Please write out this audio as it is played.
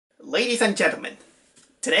Ladies and gentlemen,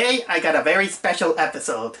 today I got a very special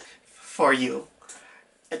episode for you.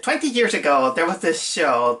 20 years ago, there was this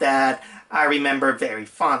show that I remember very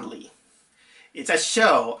fondly. It's a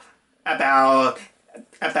show about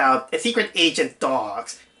a secret agent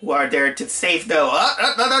dogs who are there to save the...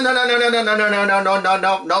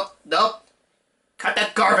 No. Cut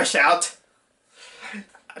that garbage out.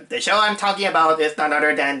 The show I'm talking about is none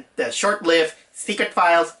other than the short-lived Secret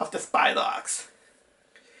Files of the Spydogs.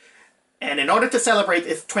 And in order to celebrate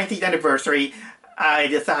its 20th anniversary, I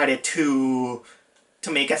decided to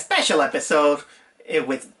make a special episode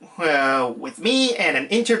with me and an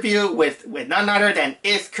interview with none other than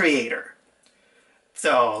its creator.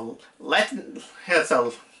 So let's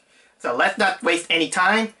not waste any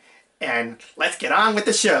time and let's get on with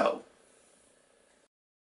the show.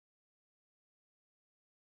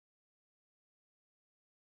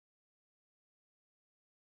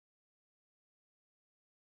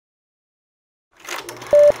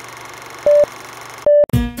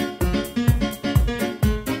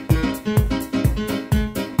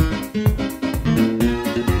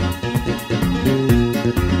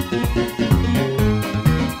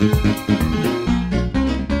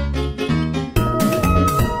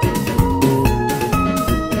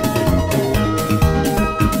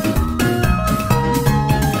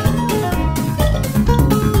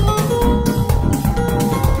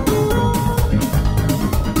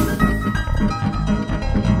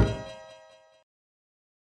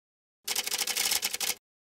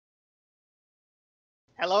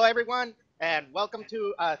 Hello everyone, and welcome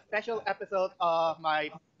to a special episode of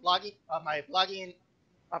my blogging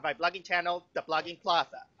channel, The Blogging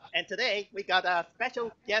Plaza. And today we got a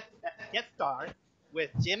special guest star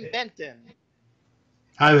with Jim Benton.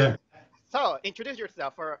 Hi there. So introduce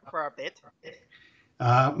yourself for a bit.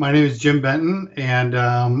 My name is Jim Benton, and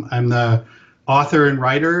I'm the author and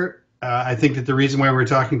writer. I think that the reason why we're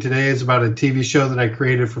talking today is about a TV show that I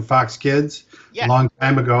created for Fox Kids a long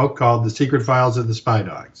time ago called The Secret Files of the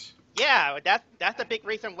Spydogs. Yeah, that's a big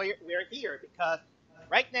reason we're here, because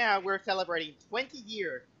right now we're celebrating 20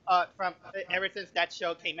 years from ever since that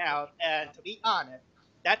show came out, and to be honest,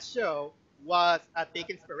 that show was a big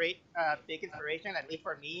inspiration. At least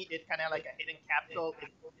for me, it's kind of like a hidden capsule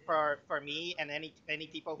for me and any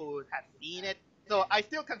people who have seen it. So I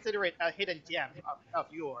still consider it a hidden gem of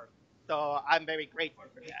yours. So I'm very grateful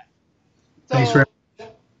for that. So, Thanks for.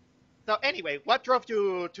 So anyway, what drove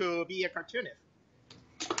you to be a cartoonist?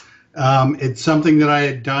 It's something that I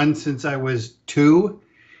had done since I was 2,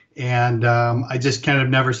 and I just kind of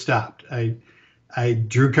never stopped. I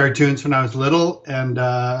drew cartoons when I was little, and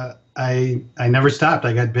I never stopped.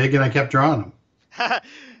 I got big, and I kept drawing them.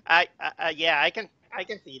 Yeah, I can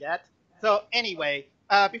see that. So anyway,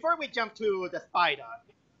 before we jump to the Spydogs,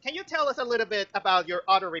 can you tell us a little bit about your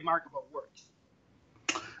other remarkable works?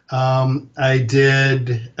 I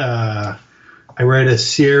did. I read a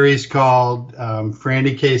series called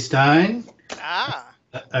Frandy K. Stein. Ah.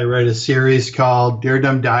 I read a series called Dear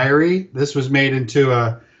Dumb Diary. This was made into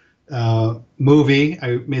a movie.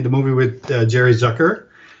 I made the movie with Jerry Zucker.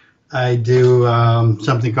 I do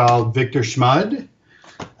something called Victor Schmud.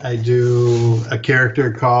 I do a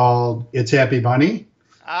character called It's Happy Bunny.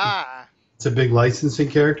 Ah. It's a big licensing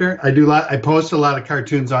character. I post a lot of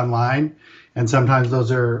cartoons online, and sometimes those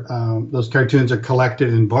cartoons are collected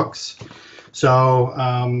in books. So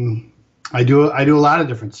I do a lot of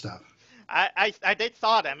different stuff. I did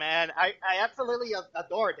saw them, and I absolutely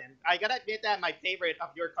adore them. I gotta admit that my favorite of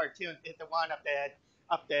your cartoons is the one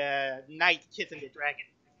of the knight kissing the dragon.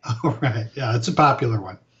 Oh, right. Yeah, it's a popular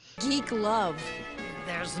one. Geek love.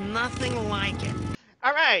 There's nothing like it.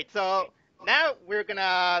 All right, so now we're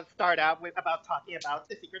gonna start out about talking about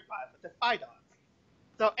the Secret Files of the Spydogs.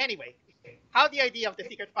 So anyway, how the idea of the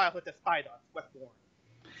Secret Files of the Spydogs was born?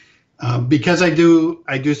 Because I do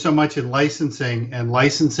so much in licensing, and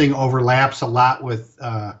licensing overlaps a lot with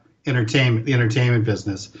the entertainment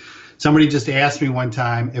business. Somebody just asked me one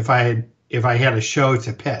time if I had a show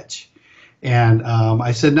to pitch, and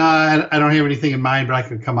I said, no, I don't have anything in mind, but I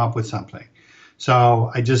could come up with something. So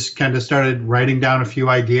I just kind of started writing down a few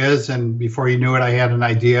ideas, and before you knew it, I had an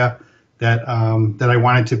idea that I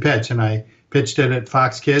wanted to pitch, and I pitched it at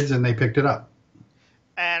Fox Kids, and they picked it up.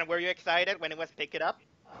 And were you excited when it was picked up?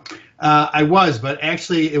 I was, but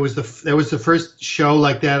actually, it was the first show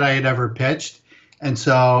like that I had ever pitched, and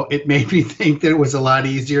so it made me think that it was a lot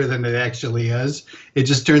easier than it actually is. It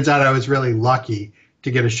just turns out I was really lucky to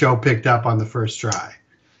get a show picked up on the first try.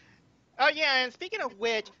 Oh yeah, and speaking of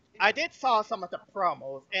which, I did saw some of the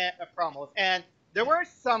promos, and there were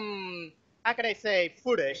some, how can I say,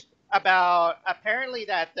 footage about apparently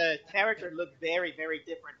that the character looked very, very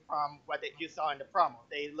different from what you saw in the promo.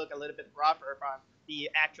 They look a little bit rougher from the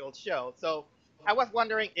actual show. So I was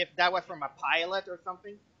wondering if that was from a pilot or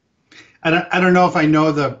something. I don't know if I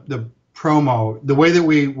know the promo. The way that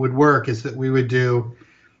we would work is that we would do,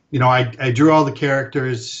 I drew all the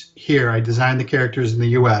characters here. I designed the characters in the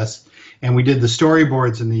U.S. and we did the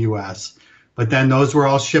storyboards in the U.S. But then those were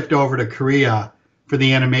all shipped over to Korea for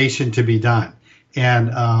the animation to be done.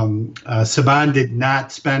 And Saban did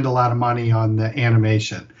not spend a lot of money on the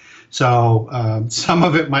animation. So some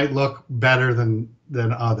of it might look better than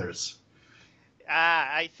others.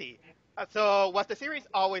 Ah, I see. So was the series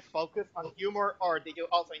always focused on humor, or did you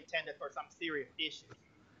also intend it for some serious issues?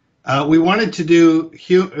 We wanted to do,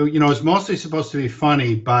 it's mostly supposed to be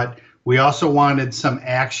funny, but we also wanted some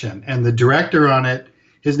action. And the director on it,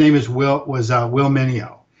 his name is Will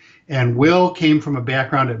Mineo. And Will came from a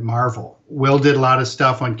background at Marvel. Will did a lot of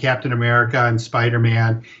stuff on Captain America and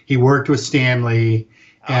Spider-Man. He worked with Stan Lee.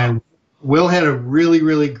 And Will had a really,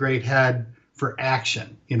 really great head for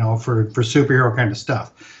action, for superhero kind of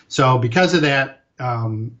stuff. So because of that,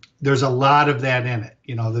 there's a lot of that in it.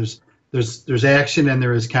 There's action and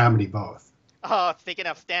there is comedy both. Oh, speaking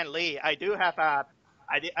of Stan Lee, I do have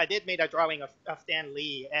I did make a drawing of Stan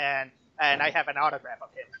Lee, and I have an autograph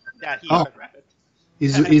of him that he autographed.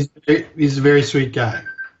 He's a very sweet guy.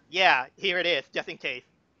 Yeah, here it is, just in case.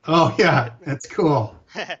 Oh yeah, that's cool.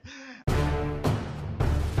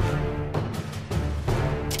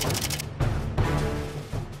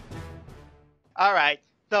 All right.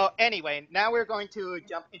 So anyway, now we're going to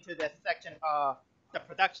jump into the section of the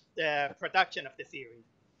production of the series.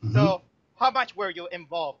 Mm-hmm. So how much were you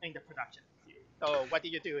involved in the production of the series? So what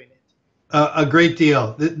did you do in it? A great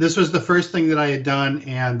deal. This was the first thing that I had done,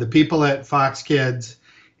 and the people at Fox Kids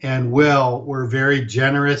and Will were very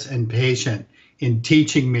generous and patient in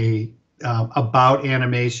teaching me about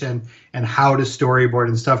animation and how to storyboard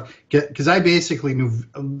and stuff, because I basically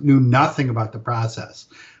knew nothing about the process.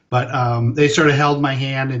 But they sort of held my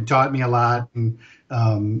hand and taught me a lot, and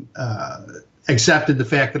accepted the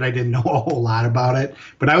fact that I didn't know a whole lot about it.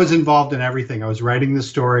 But I was involved in everything. I was writing the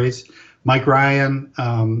stories. Mike Ryan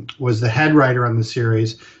was the head writer on the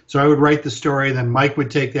series. So I would write the story, then Mike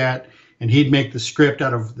would take that and he'd make the script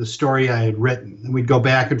out of the story I had written. And we'd go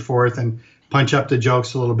back and forth and punch up the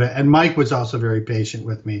jokes a little bit. And Mike was also very patient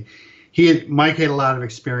with me. Mike had a lot of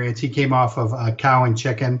experience. He came off of Cow and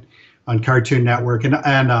Chicken on Cartoon Network and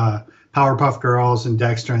Powerpuff Girls and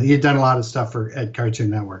Dexter. He had done a lot of stuff at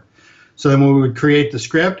Cartoon Network. So then we would create the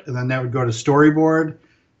script, and then that would go to storyboard.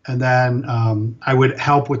 And then I would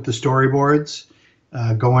help with the storyboards,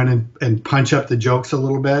 go in and punch up the jokes a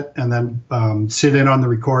little bit, and then sit in on the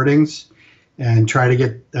recordings and try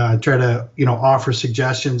to offer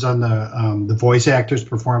suggestions on the voice actors'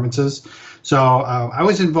 performances. So I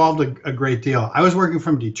was involved a great deal. I was working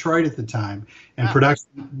from Detroit at the time, and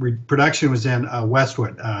production was in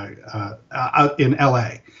Westwood, out in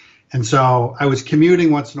LA. And so I was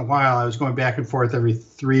commuting once in a while. I was going back and forth every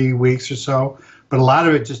 3 weeks or so. But a lot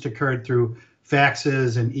of it just occurred through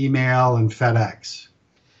faxes and email and FedEx.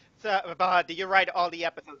 So, but did you write all the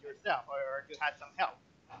episodes yourself, or you had some help?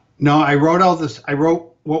 No, I wrote all this. I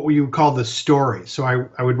wrote what you call the story. So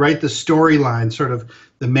I would write the storyline, sort of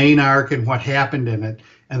the main arc and what happened in it.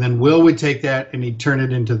 And then Will would take that and he'd turn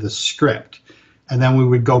it into the script. And then we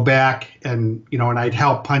would go back and I'd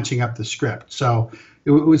help punching up the script. So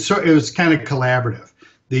it was kind of collaborative.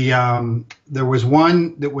 There was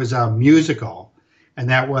one that was a musical. And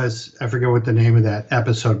that was, I forget what the name of that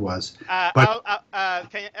episode was. Sorry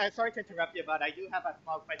to interrupt you, but I do have a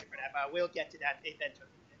small question for that, but we'll get to that eventually.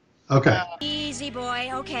 Okay. Easy, boy.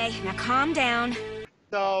 Okay, now calm down.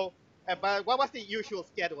 So, but what was the usual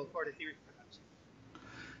schedule for the series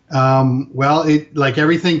production? Well, like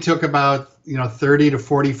everything took about 30 to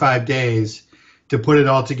 45 days to put it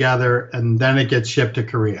all together, and then it gets shipped to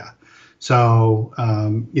Korea. So,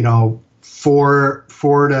 4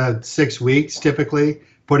 to 6 weeks typically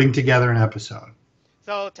putting together an episode.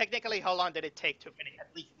 So technically, how long did it take to finish at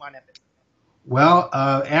least one episode? Well,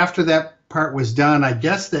 after that part was done, I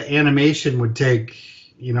guess the animation would take,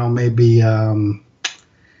 maybe, I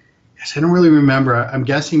don't really remember. I'm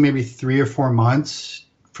guessing maybe 3 or 4 months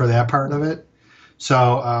for that part of it.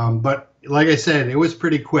 So, but like I said, it was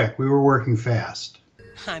pretty quick. We were working fast.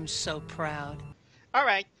 I'm so proud. All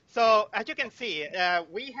right. So as you can see,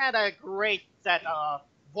 we had a great set of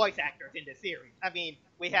voice actors in the series. I mean,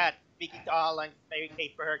 we had Vicky Dolan, Mary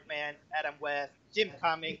Kay Bergman, Adam West, Jim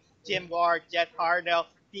Cummings, Jim Ward, Jed Harnell,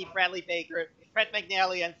 Steve Bradley Baker, Fred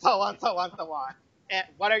McNally, and so on. And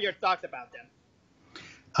what are your thoughts about them?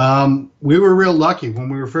 We were real lucky when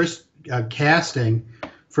we were first casting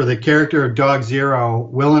for the character of Dog Zero,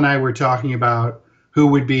 Will and I were talking about who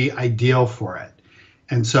would be ideal for it.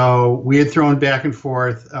 And so we had thrown back and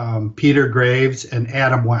forth Peter Graves and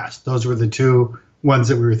Adam West. Those were the two ones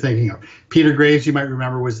that we were thinking of. Peter Graves, you might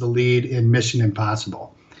remember, was the lead in Mission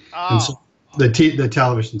Impossible. Oh. And so the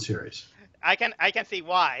television series. I can see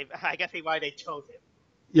why. I can see why they chose him.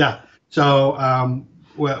 Yeah. So,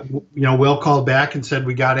 Will called back and said,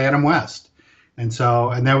 we got Adam West. And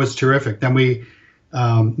that was terrific. Then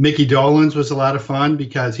Mickey Dolenz was a lot of fun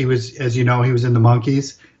because he was, as you know, he was in the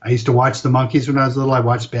Monkees. I used to watch the Monkees when I was little. I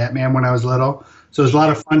watched Batman when I was little. So it was a lot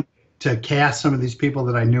of fun to cast some of these people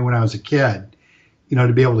that I knew when I was a kid,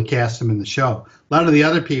 to be able to cast them in the show. A lot of the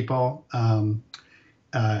other people,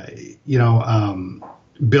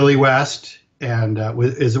 Billy West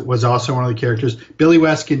was also one of the characters. Billy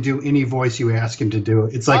West can do any voice you ask him to do.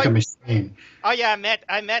 It's like a machine. Oh yeah,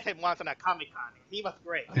 I met him once on a Comic-Con. He was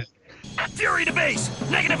great. Fury to base.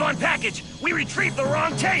 Negative on package. We retrieved the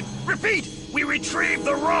wrong tape. Repeat, we retrieved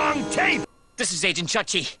the wrong tape. This is Agent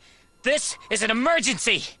Chachi. This is an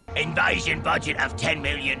emergency. Invasion budget of $10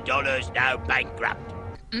 million now bankrupt.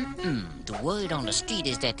 The word on the street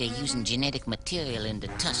is that they're using genetic material in the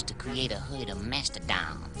tusk to create a herd of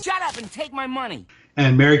mastodons. Shut up and take my money.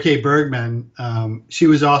 And Mary Kay Bergman, she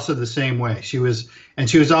was also the same way. She was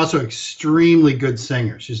also an extremely good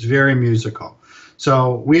singer. She's very musical.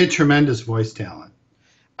 So we had tremendous voice talent.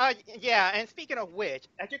 Yeah, and speaking of which,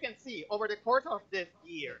 as you can see, over the course of this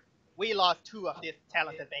year, we lost two of this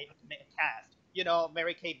talented cast.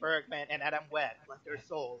 Mary Kay Bergman and Adam West, bless their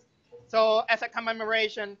souls. So, as a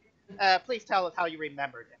commemoration, please tell us how you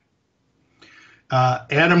remember them.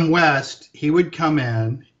 Adam West, he would come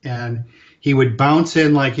in and he would bounce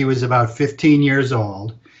in like he was about 15 years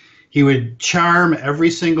old. He would charm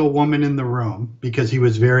every single woman in the room because he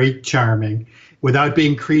was very charming without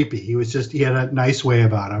being creepy. He had a nice way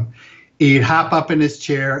about him. He'd hop up in his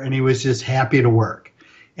chair and he was just happy to work.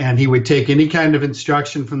 And he would take any kind of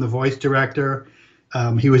instruction from the voice director.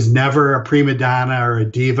 He was never a prima donna or a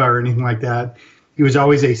diva or anything like that. He was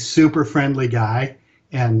always a super friendly guy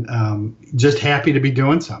and just happy to be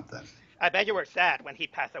doing something. I bet you were sad when he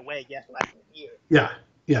passed away last year.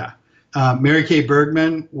 Yeah. Mary Kay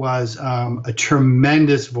Bergman was a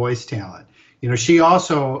tremendous voice talent. She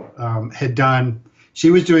also she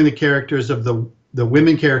was doing the characters of the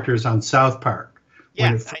women characters on South Park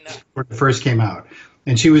when it first came out.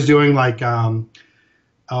 And she was doing like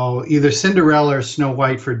either Cinderella or Snow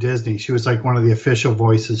White for Disney. She was like one of the official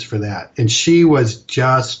voices for that. And she was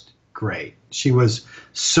just great. She was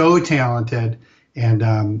so talented, and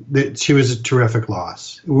she was a terrific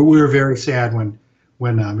loss. We were very sad when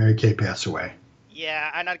Mary Kay passed away.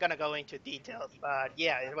 Yeah, I'm not going to go into details, but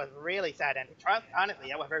yeah, it was really sad. And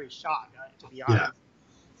honestly, I was very shocked, to be honest.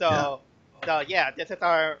 So this is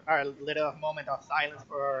our little moment of silence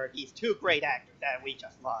for these two great actors that we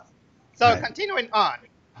just lost. So continuing on,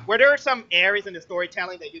 were there some areas in the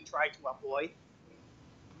storytelling that you tried to avoid?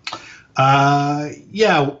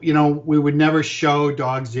 We would never show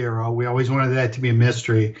Dog Zero. We always wanted that to be a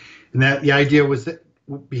mystery. And that the idea was that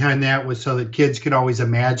behind that was so that kids could always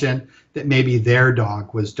imagine that maybe their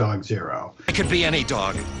dog was Dog Zero. It could be any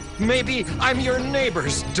dog. Maybe I'm your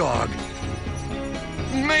neighbor's dog.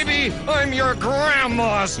 Maybe I'm your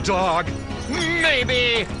grandma's dog.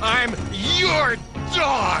 Maybe I'm your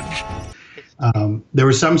dog. There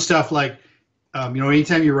was some stuff like,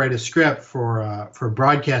 anytime you write a script for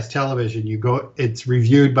broadcast television, it's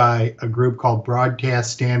reviewed by a group called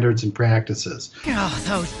Broadcast Standards and Practices. Oh,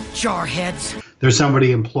 those jarheads. There's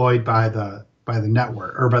somebody employed by the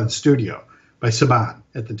network or by the studio, by Saban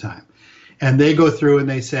at the time. And they go through and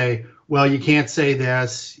they say, well, you can't say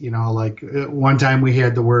this. Like one time we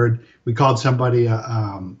had we called somebody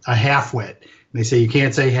a half-wit. And they say, you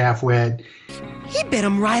can't say half-wit. He bit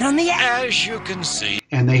him right on the ass. As you can see.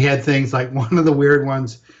 And they had things like, one of the weird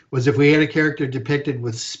ones was if we had a character depicted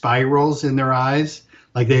with spirals in their eyes,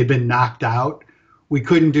 like they had been knocked out, we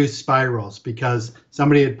couldn't do spirals because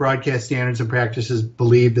somebody at Broadcast Standards and Practices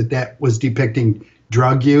believed that was depicting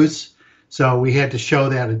drug use. So we had to show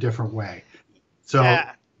that a different way. So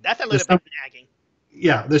that's a little bit nagging.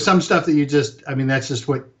 Yeah, there's some stuff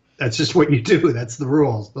that that's just what you do. That's the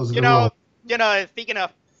rules. Those are the rules.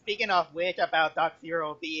 Speaking of which, about Doc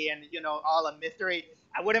Zero being, all a mystery,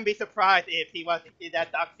 I wouldn't be surprised if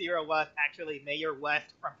that Doc Zero was actually Mayor West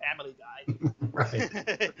from Family Guy.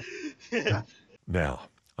 Right. Now,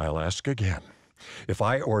 I'll ask again. If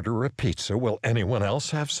I order a pizza, will anyone else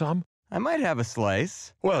have some? I might have a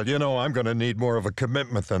slice. Well, I'm going to need more of a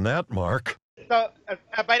commitment than that, Mark.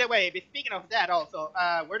 By the way, speaking of that, also,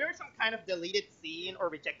 were there some kind of deleted scene or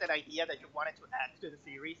rejected idea that you wanted to add to the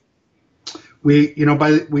series? We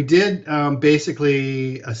did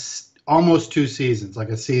basically almost 2 seasons, like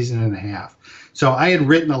a season and a half. So I had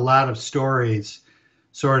written a lot of stories,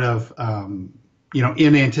 sort of,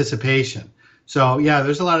 in anticipation. So yeah,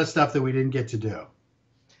 there's a lot of stuff that we didn't get to do.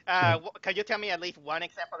 Can you tell me at least one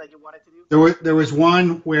example that you wanted to do? There was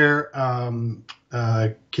one where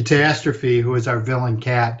Catastrophe, who is our villain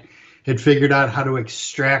cat, had figured out how to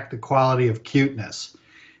extract the quality of cuteness.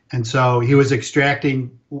 And so he was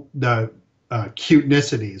extracting the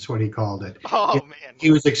cutenicity is what he called it. Oh, man.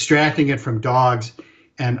 He was extracting it from dogs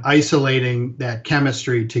and isolating that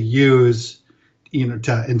chemistry to use,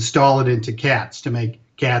 to install it into cats to make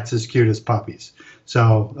cats as cute as puppies.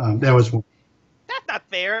 So that was one. That's not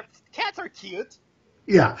fair. Cats are cute.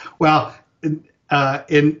 Yeah. Well,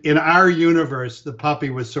 in our universe, the puppy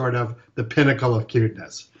was sort of the pinnacle of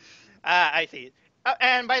cuteness. I see.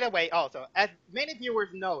 And by the way, also, as many viewers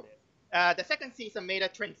noticed, the second season made a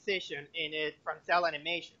transition in it from cell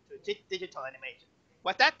animation to digital animation.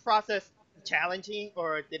 Was that process challenging,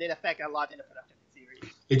 or did it affect a lot in the production of the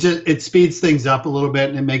series? It speeds things up a little bit,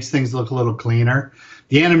 and it makes things look a little cleaner.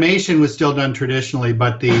 The animation was still done traditionally,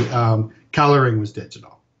 but the coloring was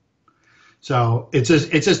digital. So it's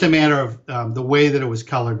just a matter of the way that it was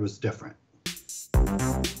colored was different.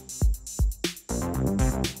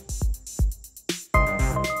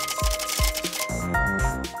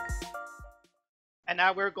 And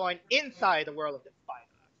now we're going inside the world of the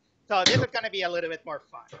Spydogs. So this is going to be a little bit more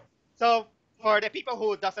fun. So for the people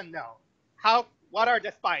who doesn't know, what are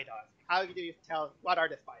the Spydogs? How do you tell what are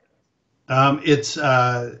the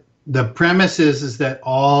Spydogs? The premise is that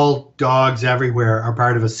all dogs everywhere are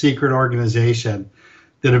part of a secret organization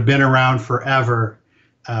that have been around forever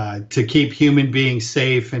to keep human beings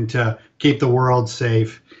safe and to keep the world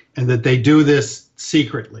safe, and that they do this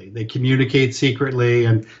secretly. They communicate secretly,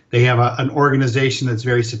 and they have an organization that's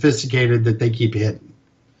very sophisticated that they keep hidden.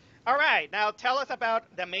 All right, now tell us about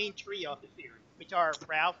the main trio of the series, which are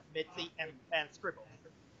Ralph, Mitzi, and Scribble.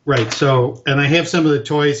 Right, so, and I have some of the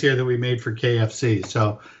toys here that we made for KFC.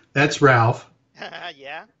 So that's Ralph.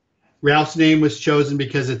 Yeah. Ralph's name was chosen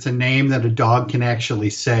because it's a name that a dog can actually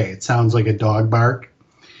say. It sounds like a dog bark.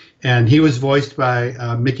 And he was voiced by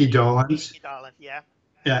Mickey Dolenz. Mickey Dolenz, yeah.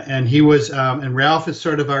 Yeah, and he was, and Ralph is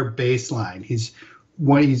sort of our baseline. He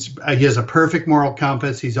has a perfect moral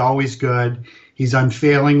compass. He's always good. He's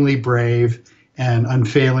unfailingly brave and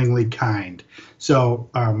unfailingly kind. So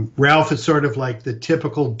Ralph is sort of like the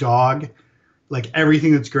typical dog. Like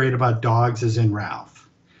everything that's great about dogs is in Ralph.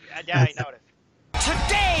 Yeah, I noticed.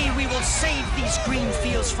 Today we will save these green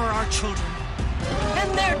fields for our children,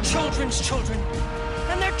 and their children's children,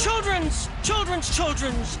 and their children's children's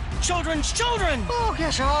children's children's children. Oh,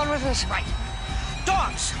 yes, on with us. Right.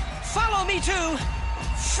 Dogs, follow me to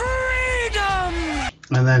freedom!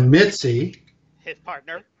 And then Mitzi, his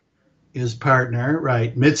partner,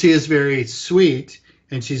 right. Mitzi is very sweet,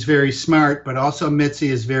 and she's very smart, but also Mitzi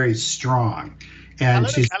is very strong. And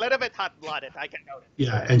she's a little bit hot-blooded, I can notice.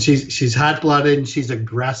 Yeah, and she's hot-blooded and she's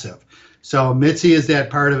aggressive. So Mitzi is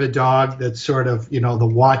that part of a dog that's sort of, the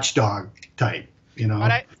watchdog type,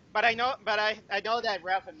 But I know that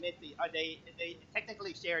Ralph and Mitzi they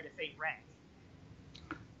technically share the same ranks.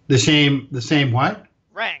 The same what?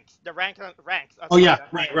 Ranks. The ranks. Oh yeah,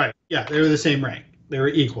 right. Yeah, they were the same rank. They were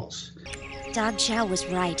equals. Dog Chow was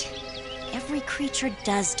right. Every creature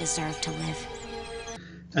does deserve to live.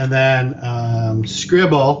 And then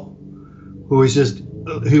Scribble, who was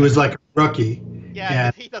like a rookie. Yeah,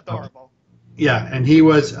 and he's adorable. Yeah, and he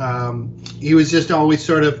was just always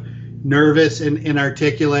sort of nervous and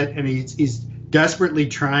inarticulate, and he's desperately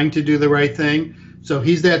trying to do the right thing. So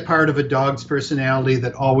he's that part of a dog's personality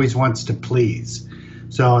that always wants to please.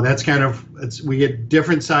 So that's we get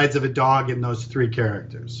different sides of a dog in those 3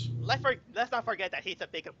 characters. Let's not forget that he's a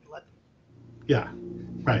big blood. Yeah,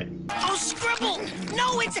 right. Oh, Scribble!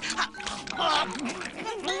 No, it's...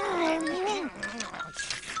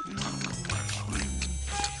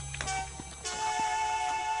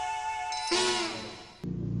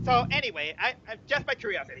 So anyway, I just by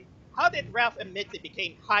curiosity, how did Ralph and Mitzi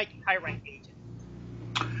become high-rank agents?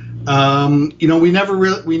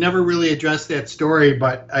 We never really addressed that story,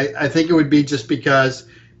 but I think it would be just because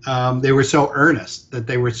they were so earnest, that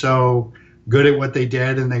they were so good at what they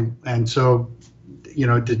did, and so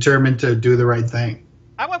determined to do the right thing.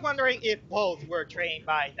 I was wondering if both were trained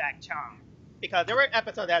by Zach Chong, because there were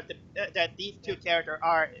episodes that these 2 characters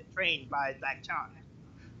are trained by Zach Chong.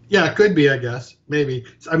 Yeah, it could be, I guess. Maybe.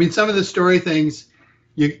 I mean, some of the story things,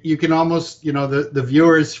 you can almost, the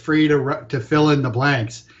viewer is free to fill in the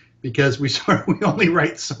blanks because we only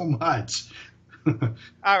write so much.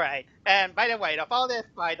 All right. And by the way, of all the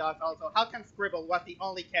Spydogs also, how come Scribble was the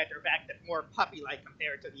only character who acted more puppy-like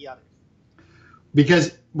compared to the others?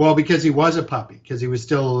 Because he was a puppy, because he was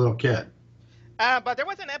still a little kid. But there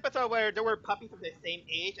was an episode where there were puppies of the same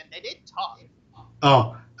age, and they did talk.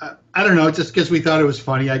 Oh, I don't know, just because we thought it was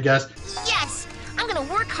funny, I guess. Yes! I'm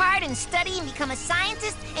gonna work hard and study and become a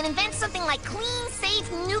scientist and invent something like clean,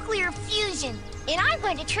 safe nuclear fusion. And I'm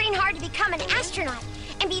going to train hard to become an astronaut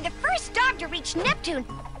and be the first dog to reach Neptune.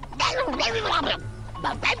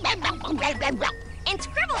 And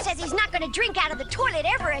Scribble says he's not going to drink out of the toilet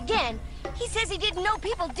ever again. He says he didn't know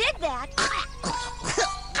people did that.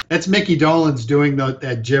 That's Mickey Dolenz doing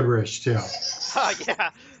that gibberish, too. Oh,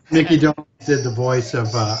 yeah. Mickey Dolenz did the voice of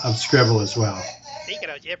Scribble as well. Speaking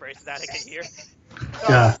of gibberish that I can hear. So,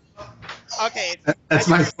 yeah. Okay. That's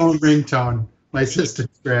my phone ringtone. My sister's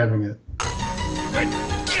grabbing it.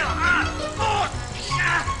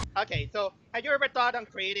 Okay, so have you ever thought on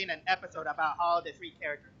creating an episode about how the three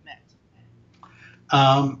characters met?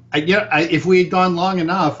 If we had gone long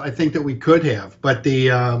enough, I think that we could have. But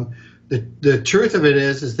the truth of it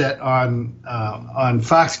is that on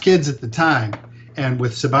Fox Kids at the time, and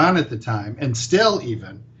with Saban at the time, and still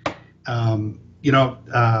even, Haim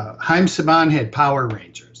Saban had Power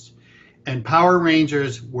Rangers, and Power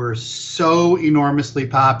Rangers were so enormously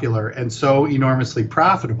popular and so enormously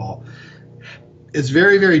profitable. It's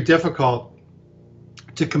very, very difficult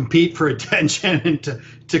to compete for attention and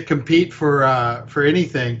to compete for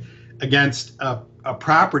anything against a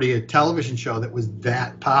property, a television show that was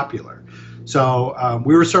that popular. So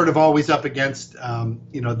we were sort of always up against,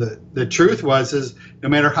 the truth was no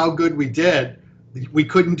matter how good we did, we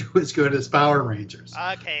couldn't do as good as Power Rangers.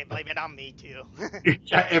 Okay, blame it on me too.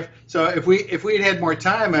 If we had more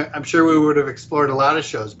time, I'm sure we would have explored a lot of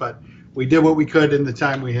shows, but we did what we could in the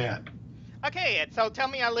time we had. Okay, so tell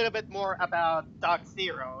me a little bit more about Dog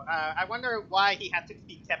Zero. I wonder why he had to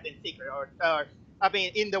be kept in secret,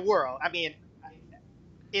 in the world.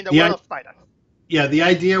 In the world of Spydogs. Yeah, the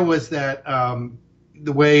idea was that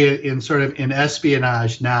the way in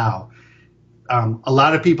espionage now, a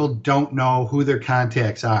lot of people don't know who their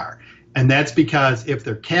contacts are. And that's because if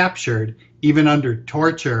they're captured, even under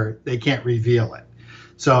torture, they can't reveal it.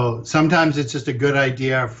 So sometimes it's just a good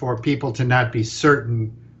idea for people to not be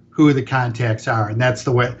certain who the contacts are. And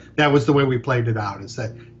that was the way we played it out, is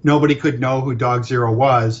that nobody could know who Dog Zero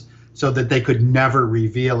was so that they could never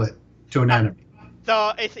reveal it to an enemy.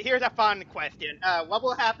 So here's a fun question. What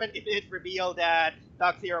will happen if it's revealed that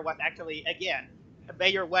Dog Zero was actually, again,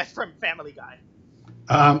 Mayor West from Family Guy?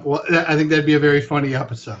 Well, I think that'd be a very funny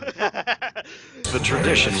episode. The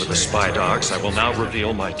tradition with the Spydogs, I will now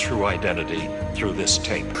reveal my true identity through this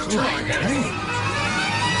tape.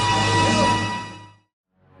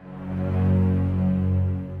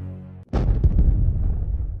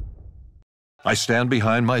 I stand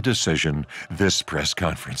behind my decision. This press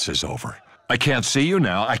conference is over. I can't see you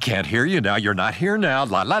now. I can't hear you now. You're not here now.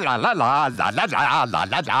 La la la la la la la la la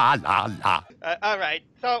la la la. All right.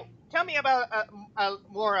 So tell me about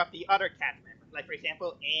more of the other cast members, like for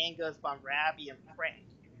example, Angus, Von Rabi, and Frank.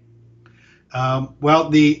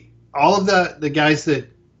 Well, all of the guys that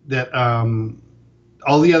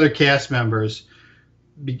all the other cast members,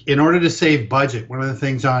 in order to save budget, one of the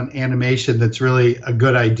things on animation that's really a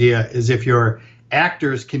good idea is if your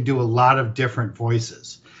actors can do a lot of different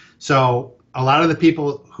voices. So a lot of the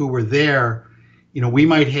people who were there, we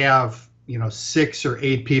might have, 6 or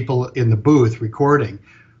 8 people in the booth recording,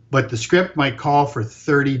 but the script might call for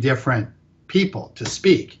 30 different people to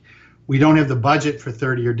speak. We don't have the budget for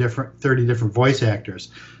 30 different voice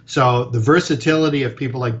actors. So the versatility of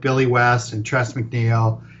people like Billy West and Tress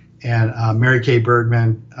MacNeille and Mary Kay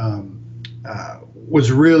Bergman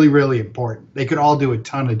was really, really important. They could all do a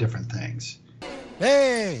ton of different things.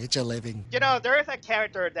 Hey, it's a living. There is a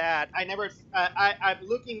character that I never. I'm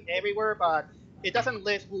looking everywhere, but it doesn't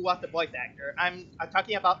list who was the voice actor. I'm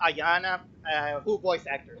talking about Ayana, who voice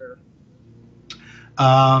acted her.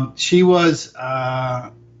 She was.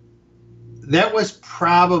 That was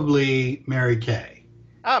probably Mary Kay.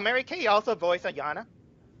 Oh, Mary Kay also voiced Ayana.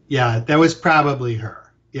 Yeah, that was probably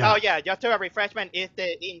her. Yeah. Oh yeah, just a refreshment. Is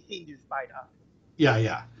the Hindu Spydog.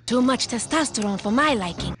 Yeah. Too much testosterone for my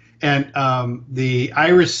liking. And the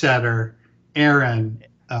Irish setter, Aaron,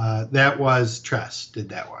 that was Tress, did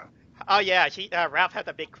that one. Oh yeah, Ralph has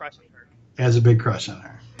a big crush on her. Has a big crush on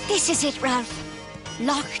her. This is it, Ralph.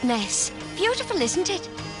 Loch Ness. Beautiful, isn't it?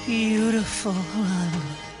 Beautiful.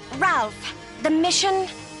 Ralph, the mission?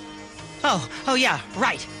 Oh yeah,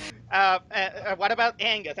 right. What about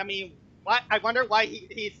Angus? I mean, I wonder why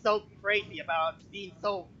he's so crazy about being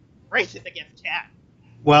so racist against cats.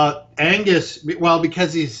 Well, Angus,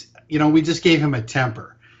 because he's, we just gave him a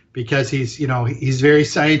temper because he's, he's very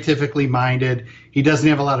scientifically minded. He doesn't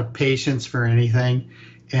have a lot of patience for anything.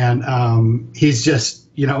 And he's just,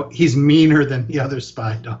 he's meaner than the other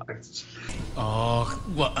spy dogs. Oh,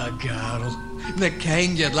 what a girl. The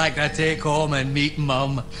kind you'd like to take home and meet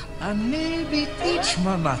Mum. And maybe teach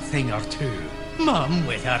Mum a thing or two. Mum,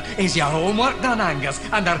 with her, is your homework done, Angus?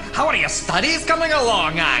 And how are your studies coming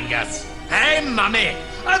along, Angus? Hey, Mummy,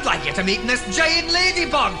 I'd like you to meet this giant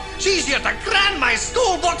ladybug. She's here to cram my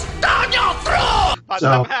school books down your throat! But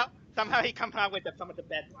somehow he comes out with some of the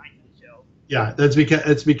best lines in the show. Yeah,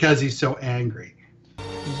 it's because he's so angry.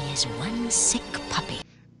 He is one sick puppy.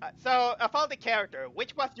 So, of all the character,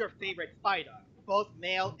 which was your favorite spy dog, both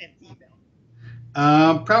male and female?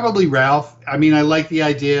 Probably Ralph. I mean, I like the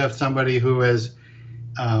idea of somebody who is,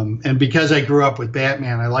 and because I grew up with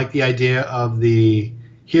Batman, I like the idea of the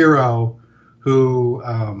hero who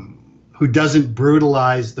doesn't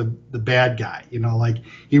brutalize the bad guy. Like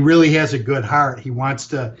he really has a good heart. He wants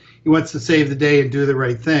to save the day and do the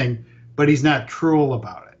right thing, but he's not cruel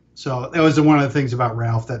about it. So that was one of the things about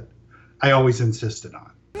Ralph that I always insisted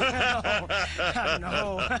on.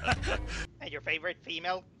 No. And your favorite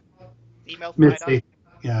female spy Mitzi. dog?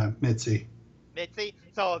 Yeah, Mitzi. Mitzi?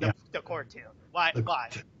 So the cartoon. Why?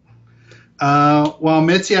 Well,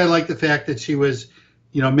 Mitzi, I like the fact that she was,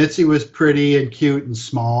 Mitzi was pretty and cute and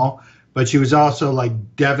small, but she was also like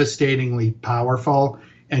devastatingly powerful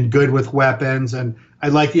and good with weapons. And I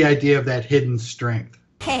like the idea of that hidden strength.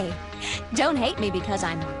 Hey, don't hate me because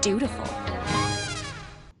I'm dutiful.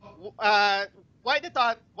 Why do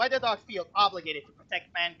dogs feel obligated to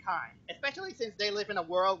protect mankind, especially since they live in a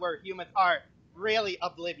world where humans are really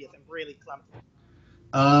oblivious and really clumsy?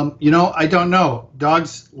 I don't know.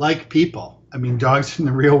 Dogs like people. I mean, dogs in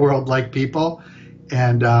the real world like people.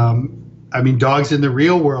 And, dogs in the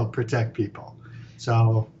real world protect people.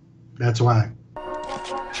 So that's why.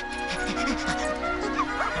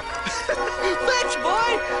 Fetch,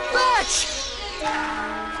 boy! Fetch!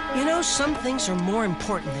 Some things are more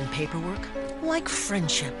important than paperwork, like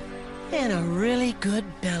friendship and a really good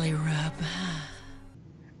belly rub.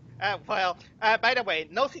 By the way,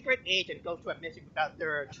 no secret agent goes to a mission without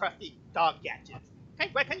their trusty dog gadgets.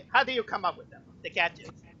 How do you come up with them, the gadgets?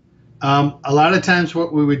 A lot of times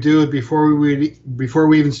what we would do before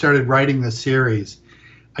we even started writing the series,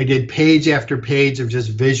 I did page after page of just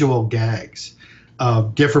visual gags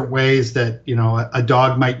of different ways that, a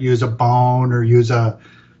dog might use a bone or use a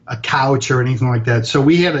couch or anything like that. So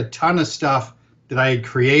we had a ton of stuff that I had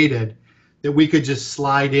created that we could just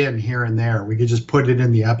slide in here and there. We could just put it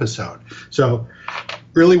in the episode. So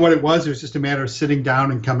really what it was just a matter of sitting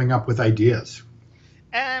down and coming up with ideas.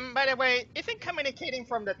 And by the way, isn't communicating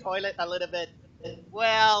from the toilet a little bit,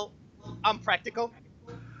 well, unpractical?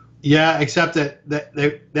 Yeah, except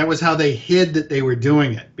that was how they hid that they were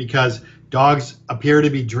doing it, because dogs appear to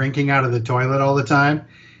be drinking out of the toilet all the time.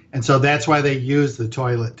 And so that's why they use the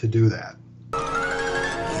toilet to do that.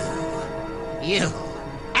 You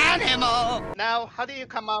animal! Now, how do you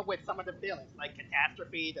come up with some of the villains, like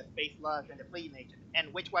Catastrophe, the Space Slugs, and the Flea Nation?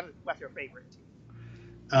 And which one was your favorite?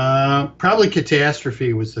 Probably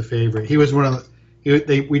Catastrophe was the favorite. He was one of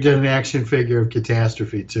the... we did an action figure of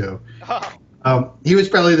Catastrophe, too. Oh. He was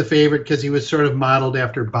probably the favorite because he was sort of modeled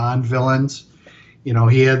after Bond villains. He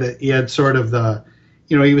had sort of the...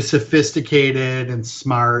 he was sophisticated and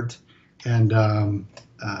smart, and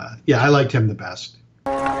I liked him the best.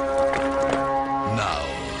 Now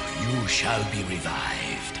you shall be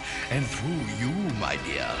revived, and through you, my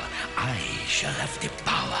dear, I shall have the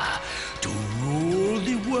power to rule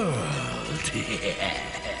the world.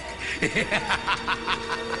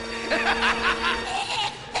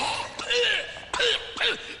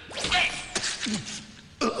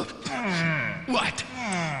 What?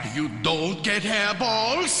 You don't get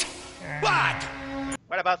hairballs? What?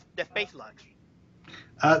 What about the Space Slugs?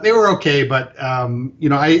 They were okay, but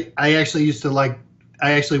I actually used to like.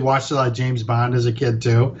 I actually watched a lot of James Bond as a kid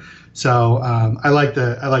too, so I like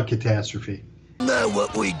Catastrophe. Know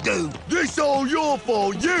what we do? This all your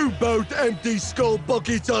fault. You both empty skull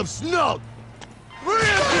buckets of snot.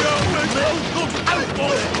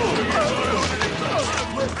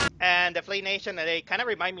 And the Flea Nation, they kind of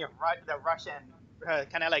remind me of the Russian,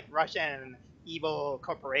 kind of like Russian evil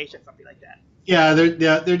corporation, something like that. Yeah,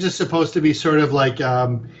 they're just supposed to be sort of like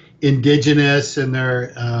indigenous, and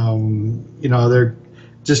they're they're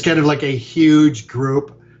just kind of like a huge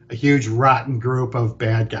group, a huge rotten group of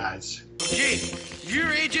bad guys. Okay,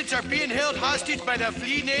 your agents are being held hostage by the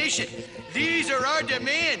Flea Nation. These are our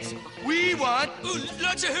demands. We want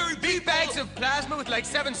lots of hairy big bags of plasma with like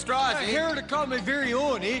 7 straws, eh? Hair to call my very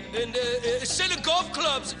own, eh? And a set of golf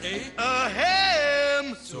clubs, eh?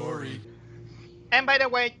 Ahem! Sorry. And by the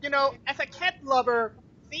way, you know, as a cat lover,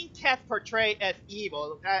 seeing cats portrayed as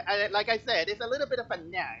evil, like I said, it's a little bit of a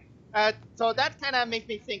nag. So that kind of makes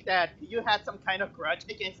me think that you had some kind of grudge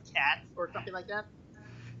against cats or something like that.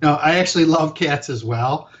 No, I actually love cats as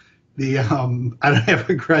well. I don't have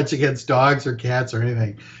a grudge against dogs or cats or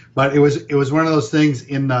anything, but it was one of those things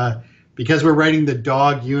because we're writing the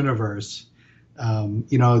dog universe.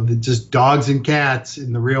 You know, just dogs and cats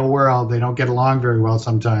in the real world, they don't get along very well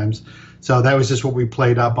sometimes. So that was just what we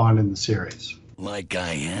played up on in the series. Like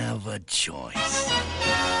I have a choice.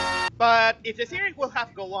 But if the series will have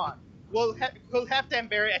to go on, we'll have them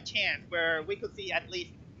bear a chance where we could see at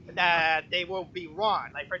least that they will be wrong.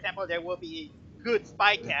 Like, for example, there will be good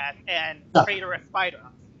spy cats and traitorous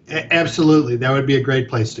Spydogs. Absolutely. That would be a great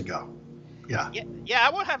place to go. Yeah. Yeah,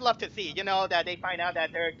 I would have loved to see, you know, that they find out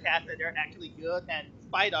that there are cats that are actually good and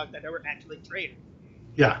Spydogs that they were actually traitors.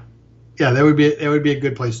 Yeah. Yeah, that would be a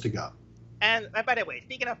good place to go. And by the way,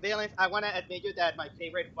 speaking of villains, I want to admit you that my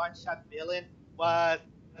favorite one-shot villain was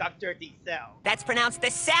Dr. D-Cell. That's pronounced the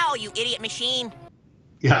cell, you idiot machine.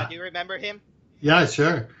 Yeah. Do you remember him? Yeah,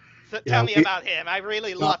 sure. So tell me about him. I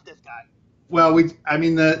really love this guy. Well, the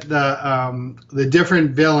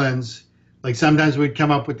different villains, like sometimes we'd come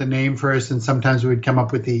up with the name first, and sometimes we'd come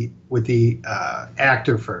up with the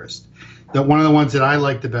actor first. One of the ones that I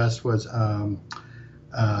liked the best was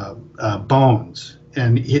Bones.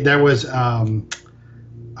 And that was,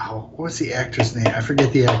 what was the actor's name? I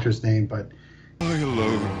forget the actor's name, but... I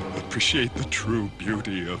alone appreciate the true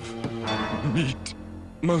beauty of meat.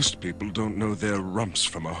 Most people don't know their rumps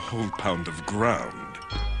from a whole pound of ground.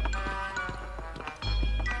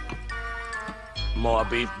 More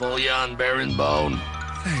beef bouillon, Baron Bone.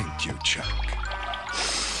 Thank you, Chuck.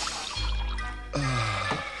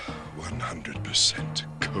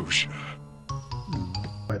 100% kosher.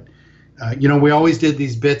 But you know, we always did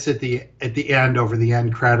these bits at the end over the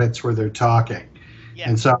end credits where they're talking,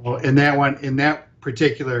 and so in that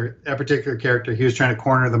particular character, he was trying to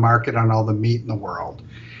corner the market on all the meat in the world,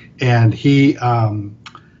 and he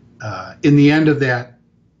in the end of that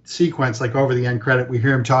sequence, like over the end credit, we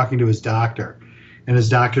hear him talking to his doctor, and his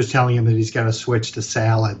doctor's telling him that he's got to switch to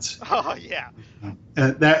salads. Oh yeah.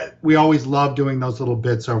 And that we always love doing those little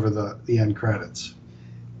bits over the end credits.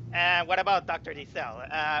 And what about Dr. D-Cell?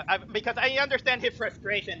 Because I understand his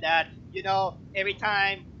frustration that, you know, every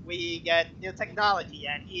time we get new technology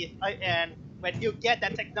and when you get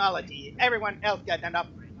that technology, everyone else gets an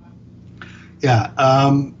upgrade. Yeah.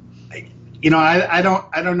 You know, I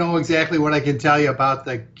don't know exactly what I can tell you about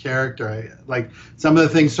the character. Like some of the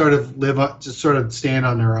things sort of just sort of stand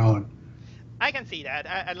on their own. I can see that.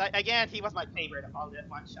 Again, he was my favorite of all the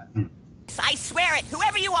one-shots. I swear it,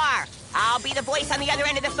 whoever you are. I'll be the voice on the other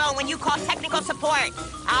end of the phone when you call technical support.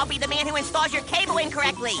 I'll be the man who installs your cable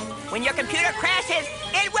incorrectly. When your computer crashes,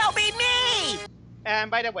 it will be me! And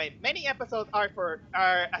by the way, many episodes are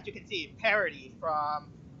as you can see, parodies from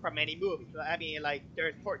many movies. I mean, like,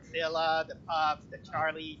 there's Portzilla, the Pups, the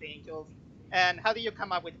Charlie's Angels. And how do you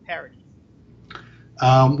come up with parodies?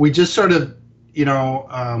 We just sort of, you know,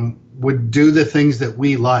 would do the things that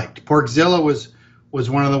we liked. Portzilla was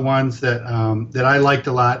one of the ones that I liked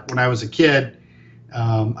a lot when I was a kid.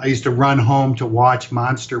 I used to run home to watch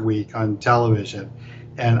Monster Week on television,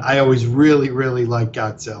 and I always really, really liked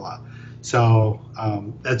Godzilla. So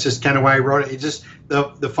that's just kind of why I wrote it. It just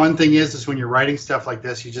the fun thing is when you're writing stuff like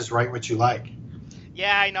this, you just write what you like.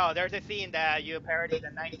 Yeah, I know. There's a scene that you parodied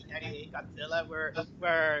the 1998 Godzilla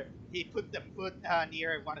where he put the foot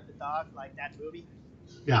near one of the dogs, like that movie.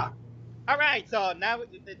 Yeah. All right, so now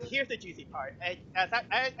here's the juicy part. As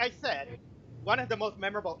I said, one of the most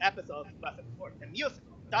memorable episodes was, of course, the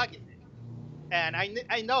musical, Doggy Thing. And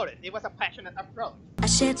I noticed it was a passionate approach. I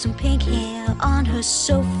shed some pink hair on her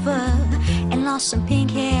sofa and lost some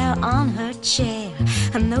pink hair on her chair.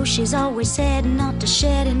 I know she's always said not to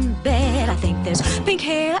shed in bed. I think there's pink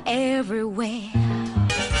hair everywhere.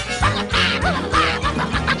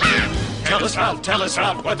 Tell us,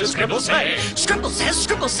 Ralph, what does Scribble say? Scribble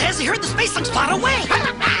says he heard the space thugs fought away.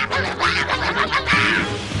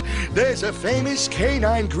 There's a famous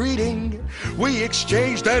canine greeting we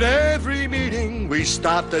exchanged at every meeting. We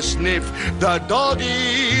stopped to sniff the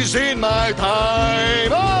doggies in my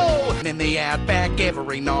time. Oh! in the outback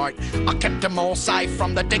every night. I kept them all safe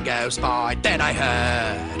from the dingo's bite. Then I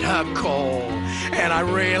heard her call, and I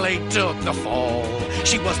really took the fall.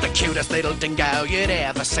 She was the cutest little dingo you'd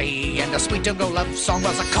ever see, and the sweet dingo love song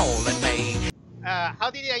was a calling me.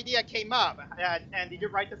 How did the idea came up, and did you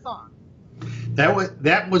write the song?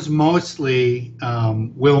 That was mostly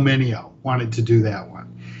Will Mineo wanted to do that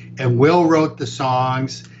one, and Will wrote the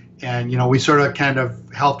songs, and we sort of kind of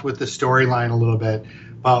helped with the storyline a little bit.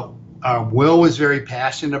 But Will was very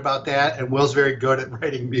passionate about that, and Will's very good at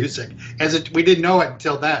writing music. We didn't know it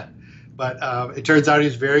until then, but it turns out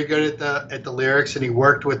he's very good at the lyrics, and he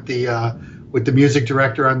worked with the music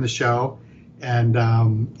director on the show. And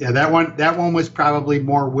yeah, that one was probably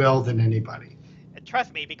more Will than anybody.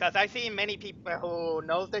 Trust me, because I've seen many people who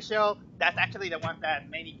knows the show. That's actually the one that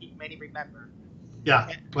many remember.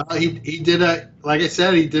 Yeah, well, he did like I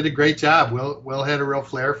said, he did a great job. Will had a real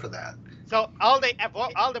flair for that. So all the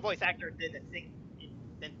voice actors did the sing,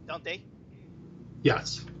 don't they?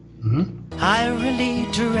 Yes. Mm-hmm. I really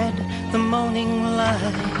dread the morning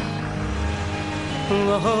light.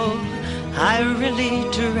 Oh, I really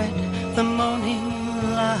dread the morning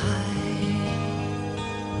light.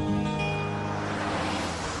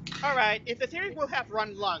 Alright, if the series will have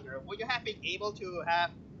run longer, would you have been able to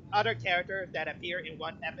have other characters that appear in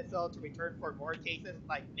one episode to return for more cases,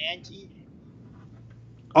 like Manchi?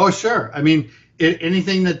 Oh, sure. I mean,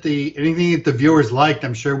 anything that the viewers liked,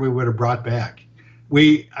 I'm sure we would have brought back.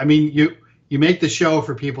 You make the show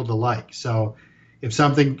for people to like. So if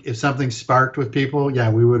something sparked with people, yeah,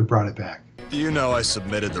 we would have brought it back. Do you know I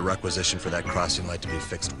submitted the requisition for that crossing light to be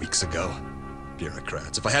fixed weeks ago?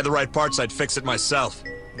 Bureaucrats. If I had the right parts, I'd fix it myself.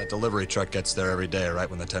 That delivery truck gets there every day, right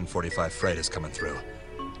when the 1045 freight is coming through.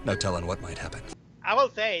 No telling what might happen. I will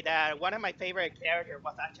say that one of my favorite characters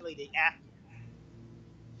was actually the Afghans.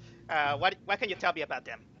 What can you tell me about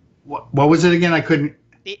them? What was it again? I couldn't.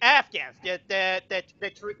 The Afghans, the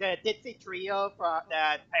Ditsy trio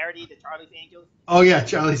that parodied the Charlie's Angels. Oh yeah,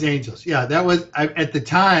 Charlie's Angels. Yeah, that was at the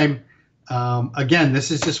time. Again,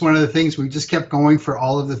 this is just one of the things we just kept going for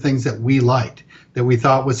all of the things that we liked, that we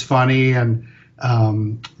thought was funny, and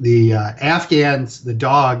the Afghans, the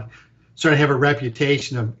dog, sort of have a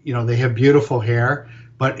reputation of, they have beautiful hair,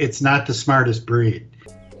 but it's not the smartest breed.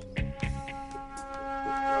 The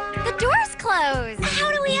door's closed.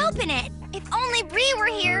 How do we open it? If only Bree were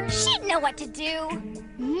here, she'd know what to do.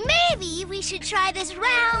 Maybe we should try this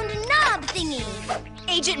round knob thingy.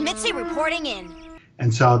 Agent Mitzi reporting in.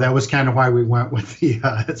 And so that was kind of why we went with the.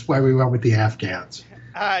 That's why we went with the Afghans.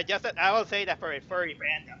 I will say that for a furry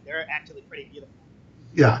fandom, they're actually pretty beautiful.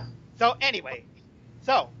 Yeah. So anyway,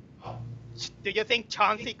 do you think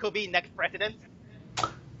Chauncey could be next president?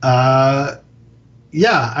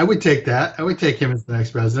 Yeah, I would take that. I would take him as the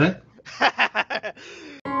next president.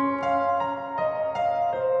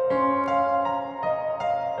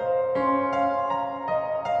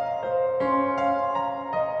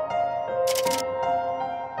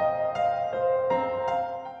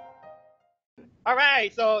 All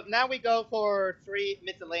right, so now we go for 3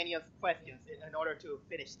 miscellaneous questions in order to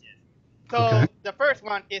finish this. So okay. The first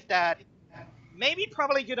one is that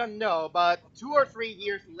probably you don't know, but 2 or 3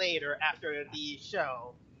 years later after the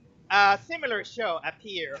show, a similar show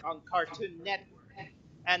appeared on Cartoon Network,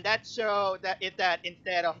 and that show is that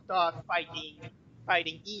instead of dogs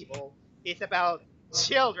fighting evil, it's about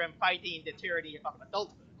children fighting the tyranny of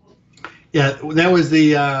adulthood. Yeah, that was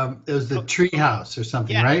the Treehouse or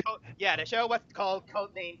something, right? Yeah, the show was called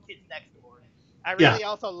Codename Kids Next Door. I really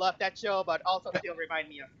also love that show, but also still remind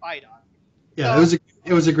me of Spydogs. Yeah, so,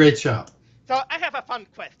 it was a great show. So I have a fun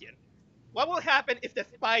question. What will happen if the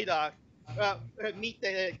Spydogs meet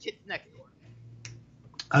the Kids Next Door?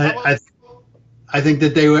 I think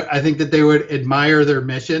that they would admire their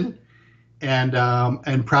mission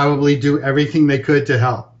and probably do everything they could to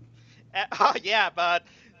help. Yeah, but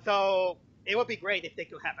so it would be great if they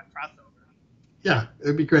could have a crossover. Yeah, it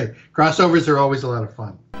would be great. Crossovers are always a lot of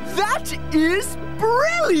fun. That is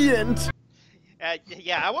brilliant.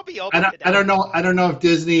 Yeah, I will be open to that. I don't know if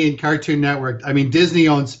Disney and Cartoon Network. I mean, Disney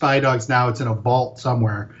owns Spydogs now. It's in a vault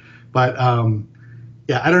somewhere. But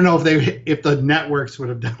yeah, I don't know if the networks would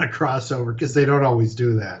have done a crossover, because they don't always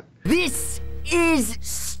do that. This is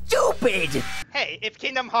stupid. Hey, if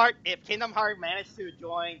Kingdom Hearts managed to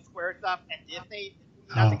join Squaresoft and Disney,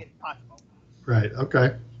 nothing is possible. Right.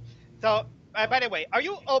 Okay. So, by the way, are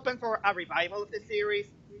you open for a revival of the series?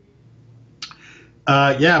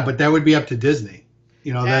 Yeah, but that would be up to Disney.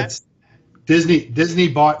 That's Disney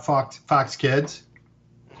bought Fox Kids,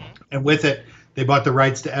 and with it, they bought the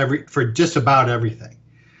rights to for just about everything.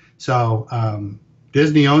 So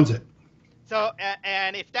Disney owns it. So,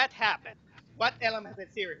 and if that happened, what element of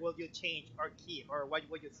the series will you change or keep, or what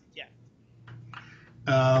would you suggest?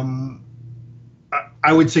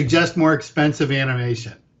 I would suggest more expensive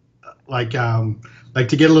animation, like to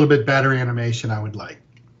get a little bit better animation. I would like.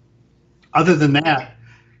 Other than that,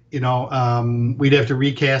 we'd have to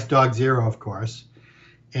recast Dog Zero, of course,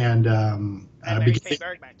 and Mary Kay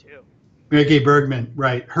Bergman too. Mary Kay Bergman,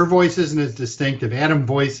 right? Her voice isn't as distinctive. Adam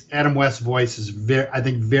West's voice is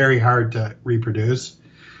very hard to reproduce.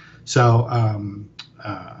 So I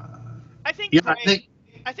think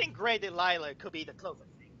Gray Delilah could be the closest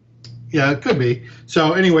thing. Yeah, it could be.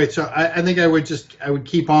 So anyway, I think I would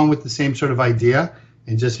keep on with the same sort of idea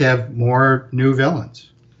and just have more new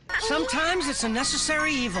villains. Sometimes it's a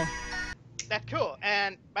necessary evil. That's cool.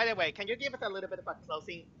 And by the way, can you give us a little bit of a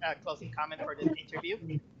closing comment for this interview?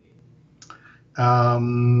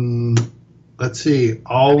 Let's see.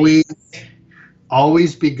 Always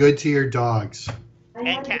be good to your dogs.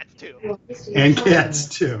 And cats too. And cats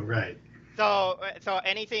too, right. So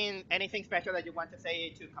anything special that you want to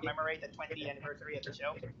say to commemorate the 20th anniversary of the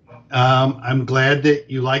show? I'm glad that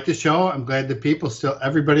you like the show. I'm glad that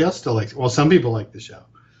everybody else still likes it. Well, some people like the show.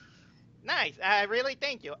 Nice. I really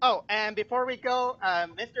thank you. Oh, and before we go,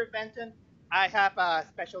 Mr. Benton, I have a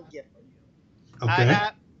special gift for you. Okay.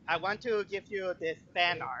 I want to give you this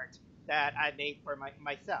fan art that I made for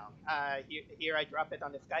myself. Here I drop it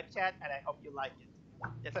on the Skype chat, and I hope you like it.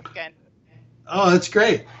 Just a scan. Oh, that's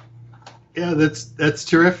great. Yeah, that's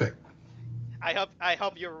terrific. I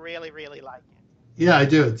hope you really, really like it. Yeah, I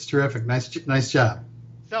do. It's terrific. Nice job.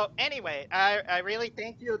 So anyway, I really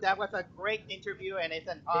thank you. That was a great interview, and it's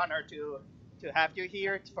an honor to have you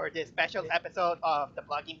here for this special episode of the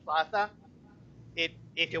Blogging Plaza.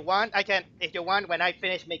 If you want, when I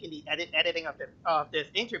finish making the editing of this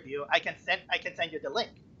interview, I can send you the link.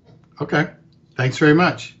 Okay. Thanks very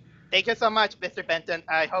much. Thank you so much, Mr. Benton.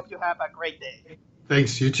 I hope you have a great day.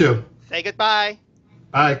 Thanks. You too. Say goodbye.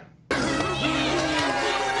 Bye.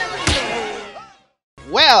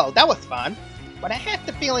 Well, that was fun. But I have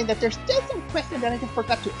the feeling that there's still some questions that I just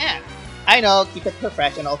forgot to ask. I know, keep it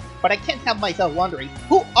professional, but I can't help myself wondering,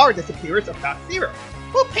 who are the superiors of Dog Zero?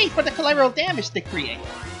 Who paid for the collateral damage they create?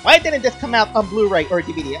 Why didn't this come out on Blu-ray or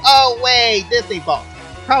DVD? Oh wait, Disney Vault.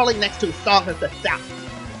 Probably next to Songs of the South.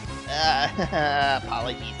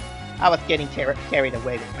 Apologies. I was getting carried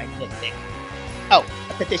away with my nitpick. Oh,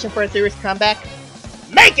 a petition for a series comeback?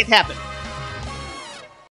 Make it happen!